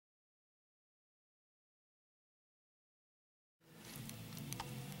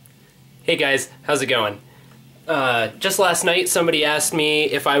Hey guys, how's it going? Just last night somebody asked me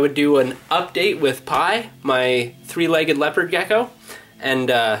if I would do an update with Pi, my three-legged leopard gecko.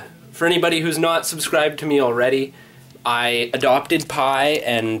 And for anybody who's not subscribed to me already, I adopted Pi,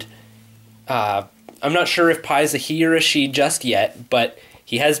 and I'm not sure if Pi's a he or a she just yet, but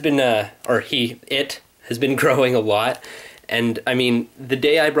he has been, it has been growing a lot. And I mean, the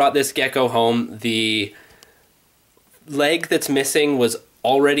day I brought this gecko home, the leg that's missing was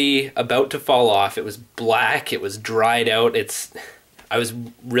already about to fall off. It was black, it was dried out, I was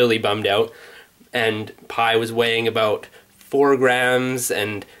really bummed out. And Pi was weighing about 4 grams,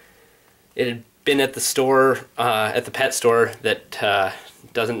 and it had been at the store, at the pet store that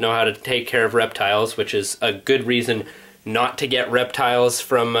doesn't know how to take care of reptiles, which is a good reason not to get reptiles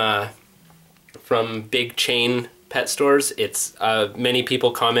from big chain pet stores. It's many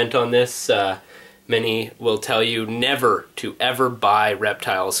people comment on this. Many will tell you never to ever buy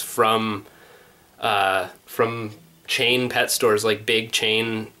reptiles from chain pet stores, like big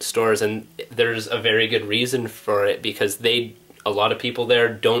chain stores, and there's a very good reason for it, because a lot of people there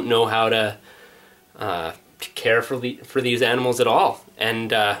don't know how to care for these animals at all.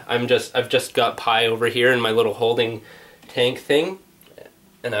 And I've just got Pi over here in my little holding tank thing,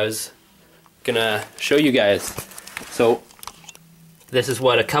 and I was gonna show you guys. So this is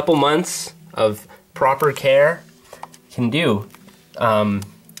what a couple months of proper care can do.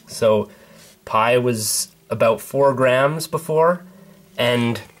 So Pi was about 4 grams before,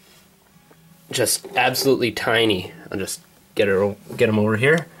 and just absolutely tiny. I'll just get him over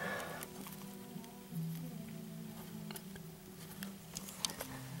here.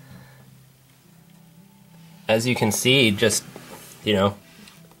 As you can see, just, you know,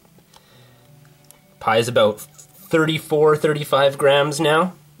 Pi's about 34, 35 grams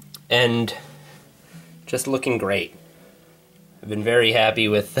now, and just looking great. I've been very happy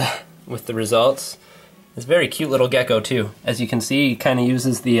with the results. It's a very cute little gecko too. As you can see, he kind of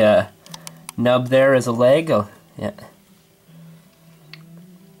uses the nub there as a leg. Oh, yeah.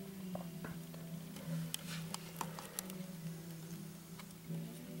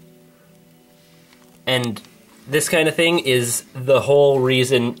 And this kind of thing is the whole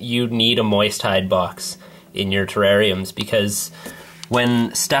reason you need a moist hide box in your terrariums, because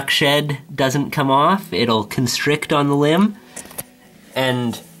when stuck shed doesn't come off, it'll constrict on the limb,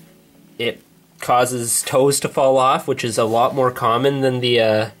 and it causes toes to fall off, which is a lot more common than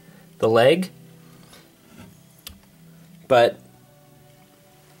the leg. But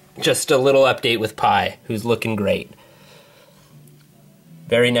just a little update with Pi, who's looking great.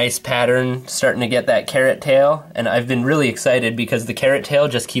 Very nice pattern, starting to get that carrot tail, and I've been really excited because the carrot tail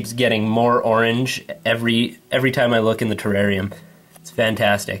just keeps getting more orange every time I look in the terrarium. It's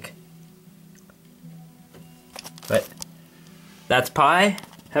fantastic. But that's Pi.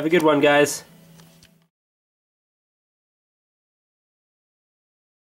 Have a good one, guys.